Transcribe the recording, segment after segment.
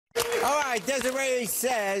right, Desiree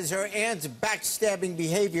says her aunt's backstabbing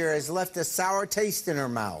behavior has left a sour taste in her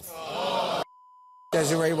mouth. Oh.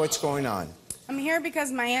 Desiree, what's going on? I'm here because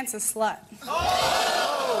my aunt's a slut.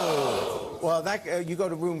 Oh! Well, that you go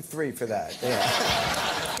to room 3 for that. Yeah.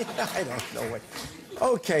 I don't know what.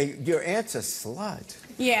 Okay, your aunt's a slut.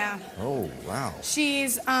 Yeah. Oh, wow. She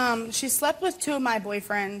slept with 2 of my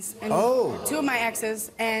boyfriends and 2 of my exes,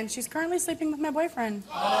 and she's currently sleeping with my boyfriend.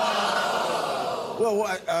 Well,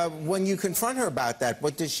 when you confront her about that,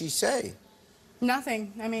 what does she say?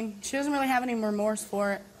 Nothing. I mean, she doesn't really have any remorse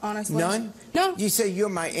for it, honestly. None? No. You say you're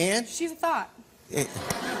my aunt? She's a thought.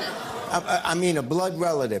 I mean, a blood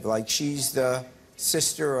relative, like she's the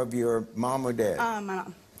sister of your mom or dad? My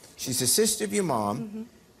mom. She's the sister of your mom,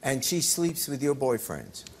 and she sleeps with your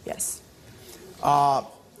boyfriends? Yes.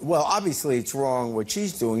 Well, obviously it's wrong what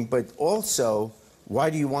she's doing, but also,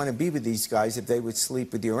 why do you want to be with these guys if they would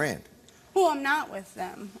sleep with your aunt? Well, I'm not with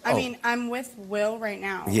them. I mean, I'm with Will right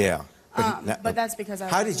now. Yeah. But that's because I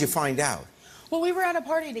How did you find out? Well, we were at a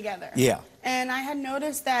party together. Yeah. And I had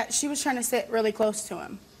noticed that she was trying to sit really close to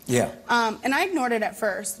him. Yeah. And I ignored it at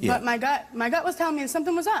first, but my gut was telling me that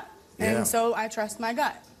something was up. Yeah. And so I trust my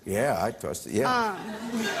gut. Yeah, I trust it, yeah.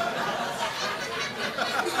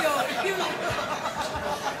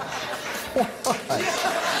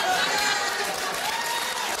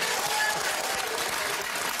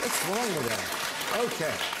 What's wrong with that?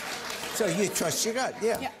 Okay. So you trust your gut,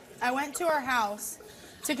 yeah. Yeah. I went to her house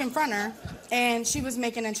to confront her, and she was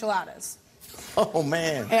making enchiladas. Oh,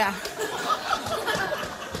 man. Yeah.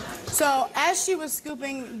 So as she was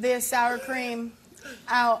scooping the sour cream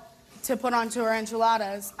out to put onto her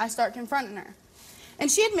enchiladas, I start confronting her. And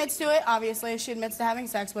she admits to it, obviously. She admits to having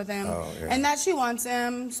sex with him. Oh, yeah. And that she wants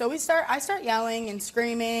him. So I start yelling and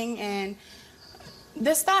screaming, and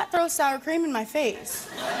this thought throws sour cream in my face.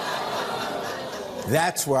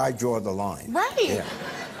 That's where I draw the line. Right. Yeah.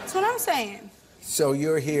 That's what I'm saying. So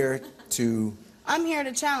you're here to... I'm here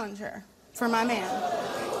to challenge her for my man.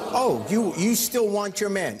 Oh, you still want your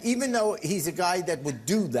man. Even though he's a guy that would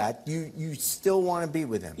do that, you still want to be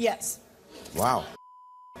with him? Yes. Wow.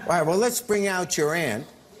 All right, well, let's bring out your aunt.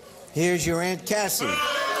 Here's your Aunt Cassie.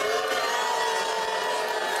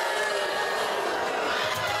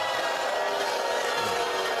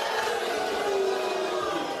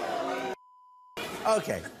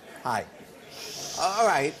 Okay, hi. All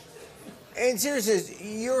right. And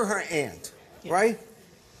seriously, you're her aunt, right?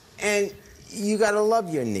 And you gotta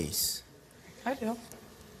love your niece. I do.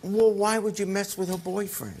 Well, why would you mess with her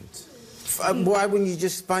boyfriend? Why wouldn't you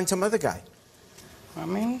just find some other guy? I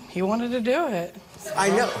mean, he wanted to do it. So. I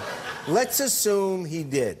know. Let's assume he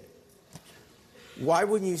did. Why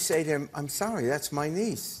wouldn't you say to him, I'm sorry, that's my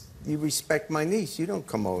niece. You respect my niece. You don't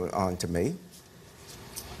come on to me.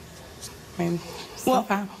 I mean, well,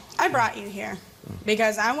 I brought you here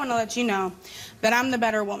because I want to let you know that I'm the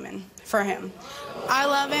better woman for him. I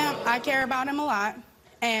love him. I care about him a lot.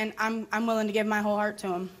 And I'm willing to give my whole heart to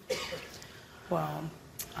him. Well,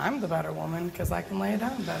 I'm the better woman because I can lay it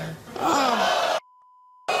down better.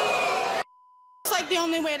 Looks like the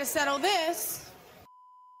only way to settle this...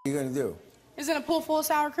 What are you going to do? ...is in a pool full of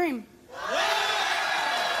sour cream.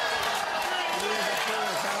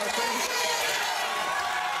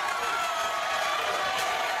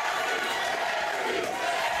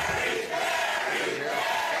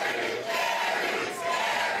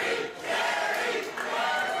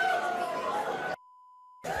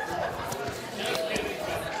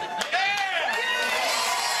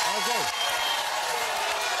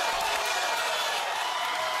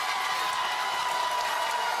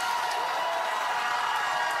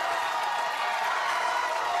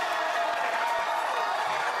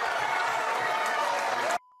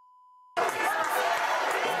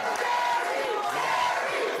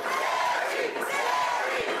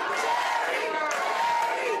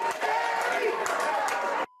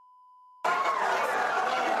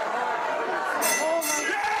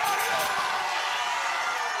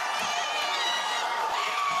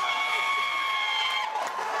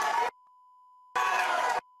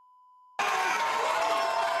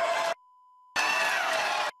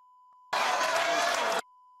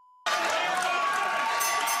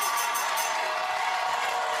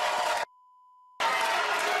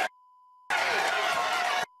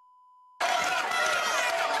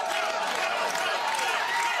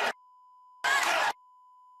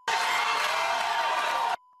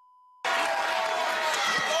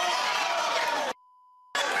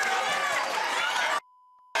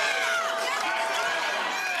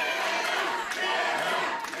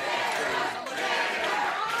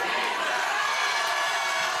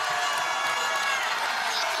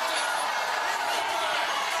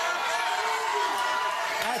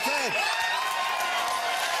 That's it.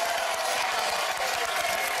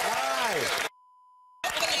 All right.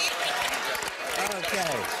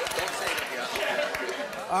 Okay.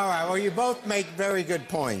 All right, well, you both make very good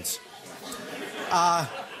points.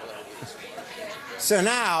 So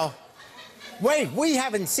now, wait, we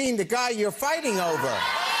haven't seen the guy you're fighting over.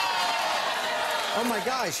 Oh my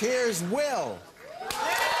gosh, here's Will.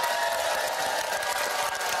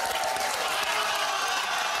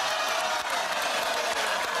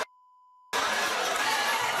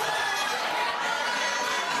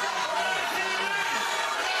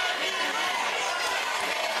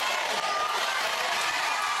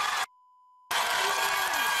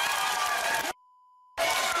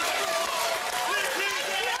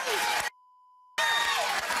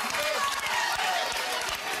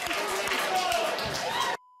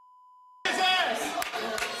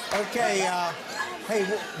 Okay, hey,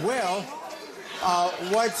 Will,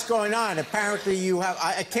 what's going on? Apparently you have,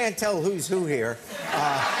 I can't tell who's who here,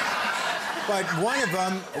 but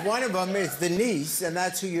one of them is the niece, and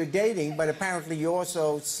that's who you're dating, but apparently you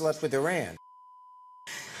also slept with her aunt.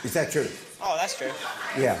 Is that true? Oh, that's true.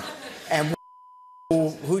 Yeah. And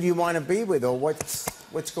who do you want to be with, or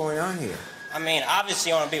what's going on here? I mean,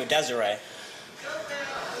 obviously I want to be with Desiree.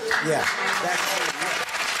 Yeah.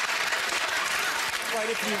 But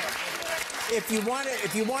if you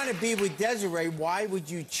want to be with Desiree, why would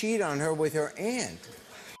you cheat on her with her aunt?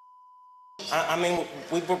 I mean,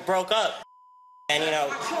 we broke up, and you know,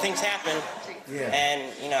 things happen. Yeah.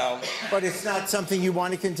 And you know. But it's not something you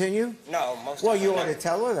want to continue? No, most. Well, you ought to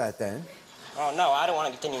tell her that then. Oh no, I don't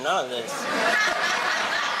want to continue none of this.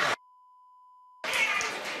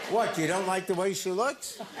 What? You don't like the way she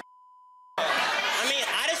looks? I mean,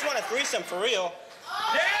 I just want a threesome for real.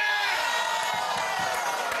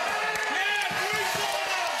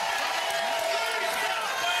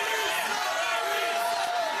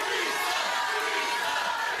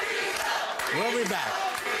 We'll be back.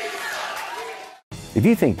 If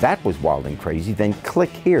you think that was wild and crazy, then click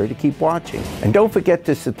here to keep watching. And don't forget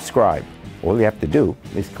to subscribe. All you have to do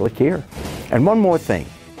is click here. And one more thing,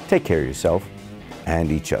 take care of yourself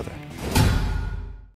and each other.